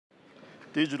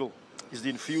Digital is the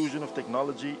infusion of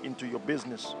technology into your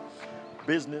business.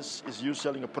 Business is you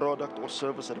selling a product or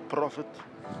service at a profit,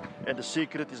 and the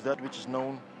secret is that which is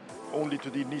known only to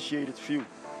the initiated few.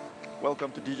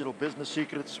 Welcome to Digital Business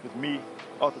Secrets with me,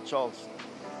 Arthur Charles.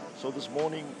 So this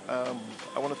morning, I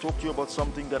want to talk to you about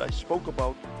something that I spoke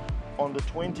about on the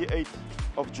 28th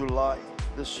of July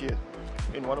this year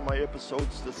in one of my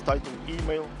episodes that's titled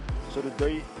Email. So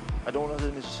today, I don't want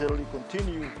to necessarily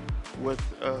continue with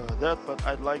that, but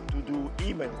I'd like to do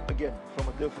email again from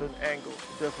a different angle.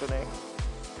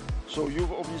 So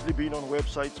you've obviously been on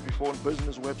websites before, on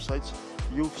business websites.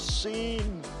 You've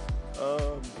seen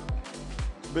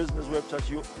business websites.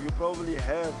 You probably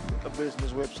have a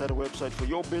business website, a website for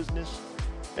your business,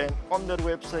 and on that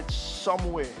website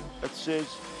somewhere it says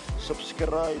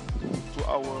subscribe to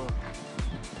our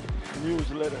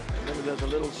newsletter. And then there's a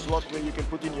little slot where you can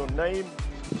put in your name.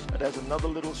 There's another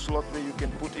little slot where you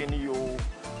can put in your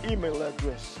email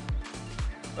address.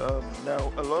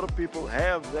 Now, a lot of people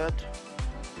have that,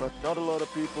 but not a lot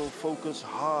of people focus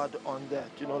hard on that,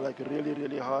 like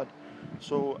really hard.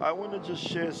 So I want to just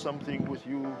share something with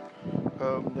you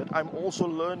that I'm also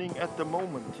learning at the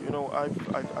moment.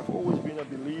 I've always been a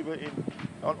believer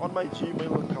on my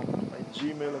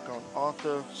Gmail account,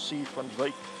 Arthur C. van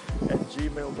Wyk at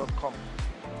gmail.com.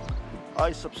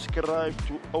 I subscribe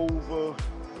to over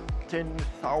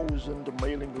 10,000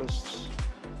 mailing lists.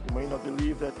 You may not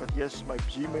believe that, but yes, my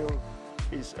Gmail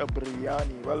is a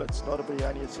biryani. Well, it's not a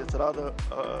biryani, it's rather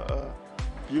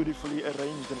beautifully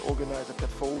arranged and organized. I've got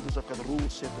folders, I've got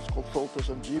rules set. It's called filters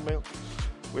on Gmail,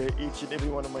 where each and every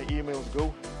one of my emails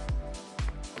go,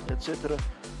 etc.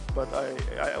 But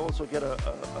I also get a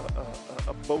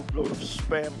boatload of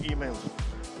spam emails.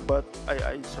 But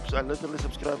I literally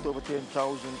subscribe to over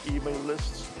 10,000 email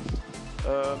lists.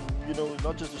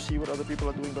 Not just to see what other people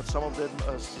are doing, but some of them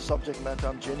subject matter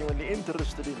I'm genuinely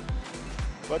interested in.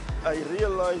 But I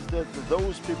realized that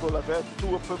those people have had two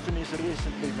epiphanies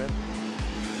recently, man.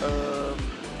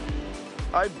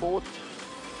 I bought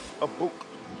a book,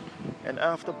 and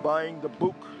after buying the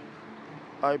book,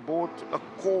 I bought a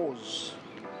course,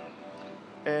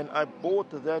 and I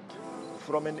bought that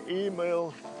from an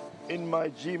email in my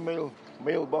Gmail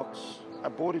mailbox. I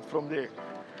bought it from there,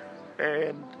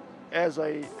 and as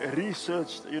I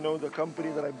researched, the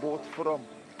company that I bought from,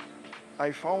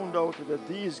 I found out that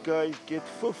these guys get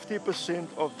 50%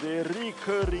 of their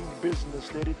recurring business,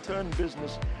 their return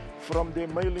business, from their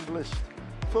mailing list.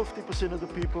 50% of the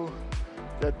people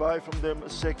that buy from them a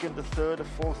second, a third, a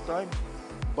fourth time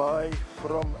buy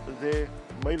from their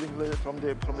mailing list. From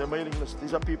their mailing list.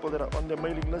 These are people that are on their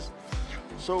mailing list.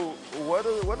 So what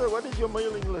is your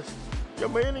mailing list? Your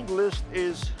mailing list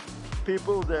is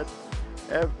people that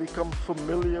have become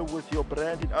familiar with your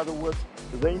brand. In other words,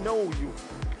 they know you,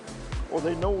 or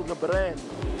they know the brand,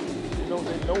 they know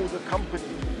the company.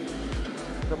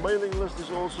 The mailing list is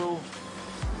also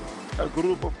a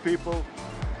group of people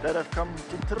that have come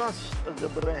to trust the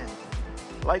brand,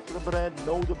 like the brand,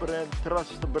 know the brand,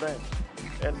 trust the brand.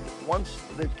 And once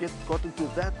they've gotten to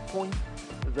that point,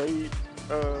 they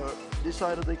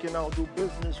decided they can now do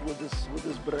business with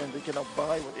this brand. They can now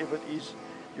buy whatever it is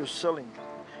you're selling.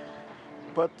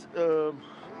 But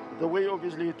the way,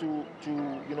 obviously, to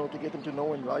get them to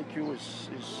know and like you is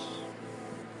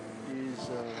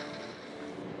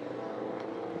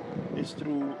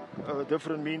through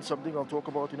different means. Something I'll talk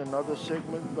about in another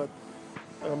segment. But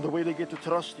the way they get to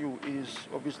trust you is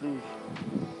obviously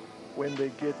when they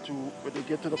get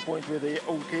to the point where they're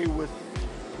okay with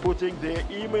putting their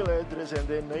email address and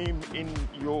their name in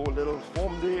your little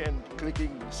form there and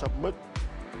clicking submit.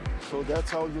 So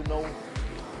that's how you know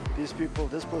this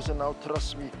person now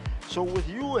trusts me. So with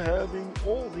you having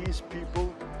all these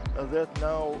people that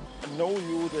now know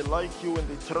you, they like you, and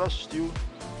they trust you,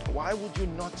 why would you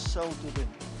not sell to them?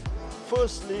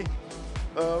 Firstly,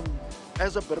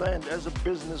 as a brand, as a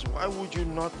business, why would you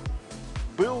not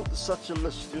build such a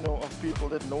list, of people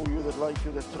that know you, that like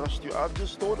you, that trust you? I've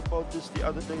just thought about this the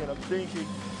other day, and I'm thinking,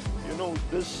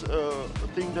 this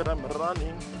thing that I'm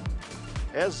running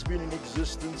has been in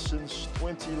existence since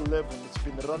 2011. It's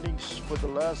been running for the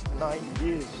last 9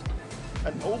 years.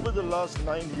 And over the last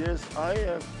 9 years, I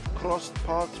have crossed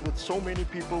paths with so many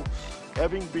people,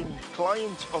 having been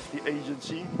clients of the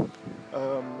agency,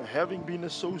 having been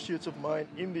associates of mine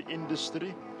in the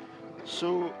industry.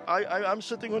 So I'm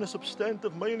sitting on a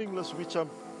substantive mailing list, which I'm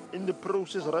in the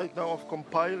process right now of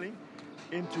compiling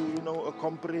into, a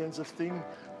comprehensive thing,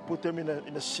 put them in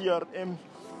a CRM,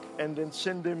 and then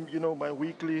send them, my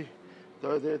weekly.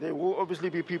 There will obviously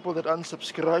be people that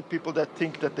unsubscribe, people that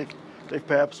think that they've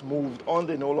perhaps moved on,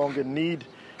 they no longer need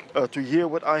to hear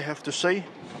what I have to say.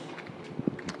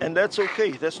 And that's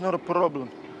okay, that's not a problem.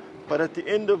 But at the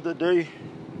end of the day,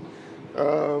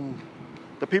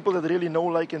 the people that really know,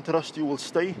 like, and trust you will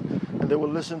stay, and they will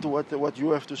listen to what you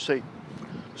have to say.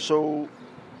 So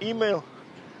email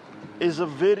is a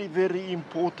very, very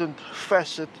important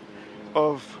facet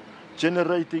of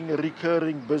generating a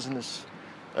recurring business.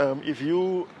 If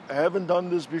you haven't done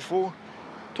this before,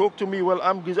 talk to me. Well,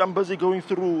 I'm busy going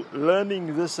through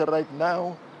learning this right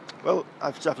now. Well,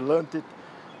 I've learned it.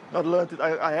 Not learned it.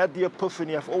 I had the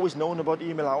epiphany. I've always known about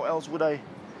email. How else would I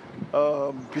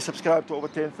be subscribed to over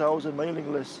 10,000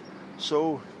 mailing lists?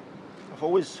 So I've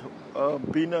always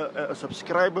been a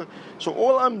subscriber. So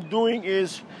all I'm doing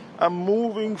is I'm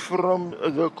moving from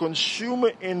the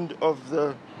consumer end of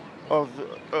the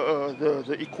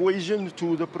equation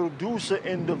to the producer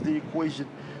end of the equation.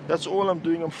 That's all I'm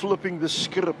doing. I'm flipping the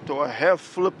script, or I have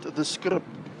flipped the script.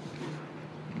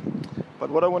 But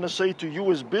what I want to say to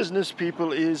you as business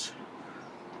people is,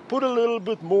 put a little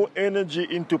bit more energy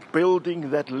into building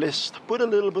that list. Put a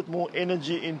little bit more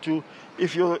energy into,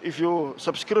 if your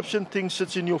subscription thing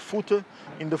sits in your footer,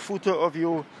 in the footer of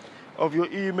your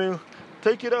email,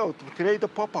 take it out. Create a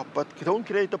pop-up, but don't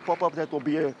create a pop-up that will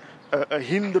be a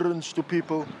hindrance to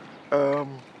people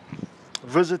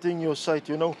visiting your site.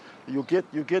 You know, you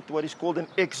get what is called an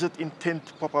exit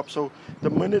intent pop-up. So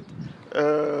the minute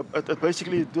it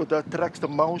basically that tracks the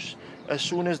mouse. As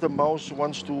soon as the mouse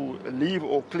wants to leave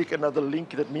or click another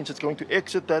link, that means it's going to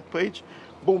exit that page.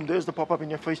 Boom, there's the pop-up in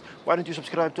your face. Why don't you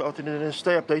subscribe to Outinternet and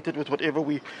stay updated with whatever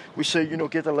we say, you know,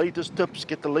 get the latest tips,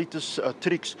 get the latest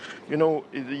tricks, you know,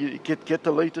 get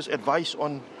the latest advice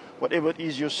on whatever it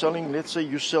is you're selling. Let's say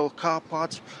you sell car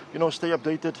parts, you know, stay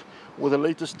updated with the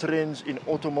latest trends in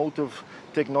automotive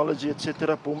technology,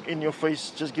 etc. Boom, in your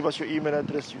face. Just give us your email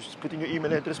address. You put in your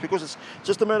email address, because it's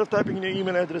just a matter of typing in your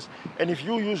email address. And if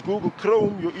you use Google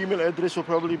Chrome, your email address will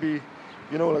probably be,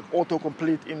 you know, like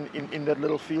autocomplete in that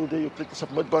little field there. You click the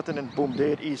submit button and boom, there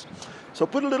it is. So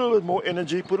put a little bit more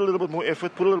energy, put a little bit more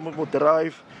effort, put a little bit more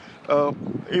drive.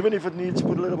 Even if it needs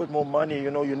put a little bit more money, you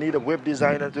know, you need a web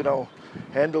designer to now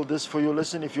handle this for you.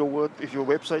 Listen, if your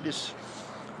website is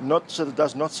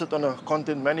does not sit on a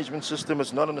content management system,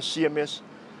 it's not on a CMS,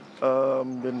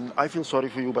 then I feel sorry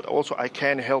for you, but also I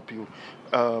can help you.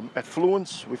 At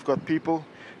Fluence, we've got people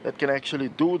that can actually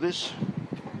do this.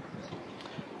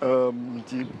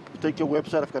 To take your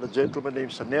website, I've got a gentleman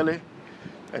named Sanele,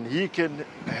 and he can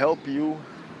help you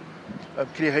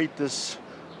create this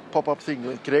pop-up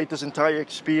thing, create this entire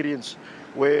experience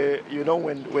where, you know,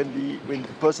 when the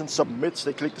person submits,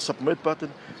 they click the submit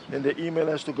button, then the email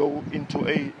has to go into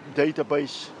a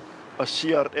database, a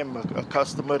CRM, a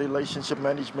customer relationship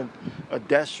management, a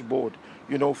dashboard,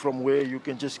 you know, from where you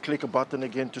can just click a button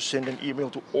again to send an email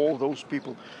to all those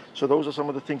people. So those are some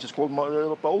of the things. It's called,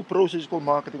 the whole process is called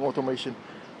marketing automation.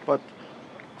 But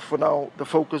for now, the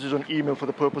focus is on email for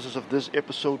the purposes of this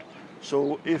episode.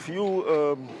 So if you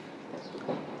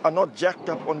are not jacked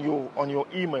up on your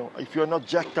email, if you are not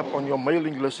jacked up on your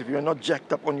mailing list, if you are not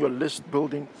jacked up on your list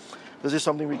building, this is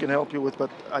something we can help you with. But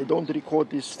I don't record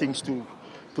these things to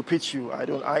pitch you.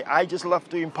 I just love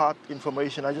to impart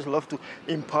information. I just love to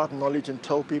impart knowledge and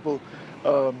tell people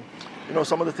you know,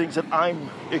 some of the things that I'm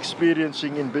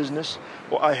experiencing in business,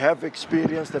 or I have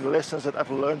experienced, and lessons that I've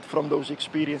learned from those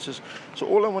experiences. So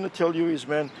all I want to tell you is,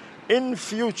 man, in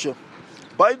future,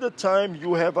 by the time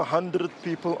you have 100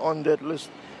 people on that list,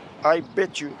 I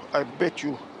bet you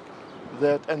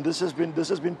that, and this has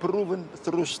been proven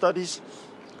through studies,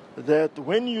 that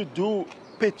when you do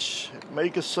pitch,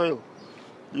 make a sale,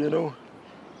 you know,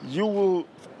 you will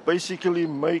basically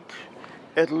make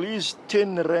at least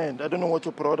 10 rand. I don't know what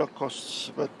your product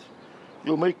costs, but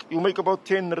you'll make about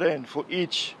 10 rand for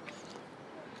each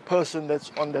person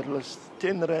that's on that list.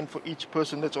 10 rand for each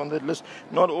person that's on that list.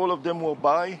 Not all of them will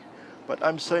buy, but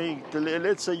I'm saying,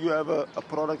 let's say you have a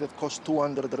product that costs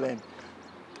 200 rand.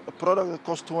 A product that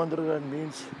costs 200 rand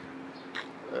means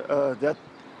that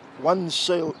one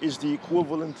sale is the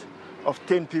equivalent of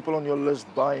 10 people on your list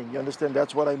buying. You understand?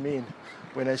 That's what I mean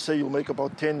when I say you'll make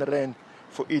about 10 rand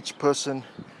for each person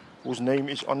whose name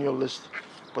is on your list.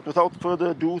 But without further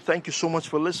ado, thank you so much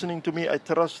for listening to me. I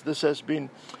trust this has been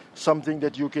something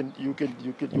that you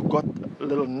got a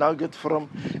little nugget from,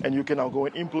 and you can now go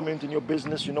and implement in your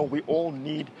business. You know, we all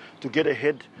need to get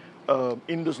ahead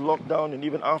in this lockdown, and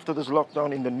even after this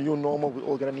lockdown, in the new normal, we're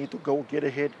all gonna need to go get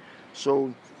ahead.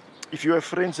 So if you have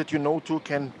friends that you know too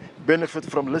can benefit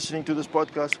from listening to this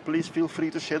podcast, please feel free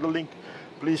to share the link.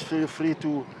 Please feel free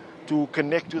to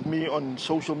connect with me on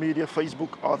social media: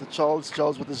 Facebook, Arthur Charles,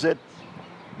 Charles with a Z;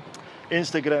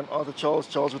 Instagram, Arthur Charles,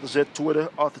 Charles with a Z; Twitter,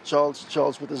 Arthur Charles,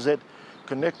 Charles with a Z.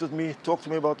 connect with me, talk to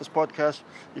me about this podcast.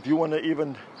 If you want to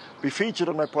even be featured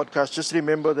on my podcast, just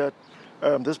remember that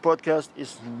this podcast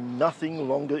is nothing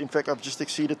longer. In fact, I've just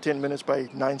exceeded 10 minutes by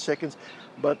 9 seconds,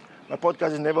 but my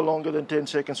podcast is never longer than 10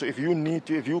 seconds. So if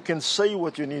you can say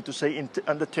what you need to say in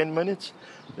under 10 minutes,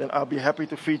 then I'll be happy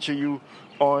to feature you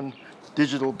on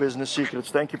Digital Business Secrets.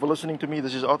 Thank you for listening to me.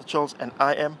 This is Arthur Charles, and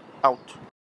I am out.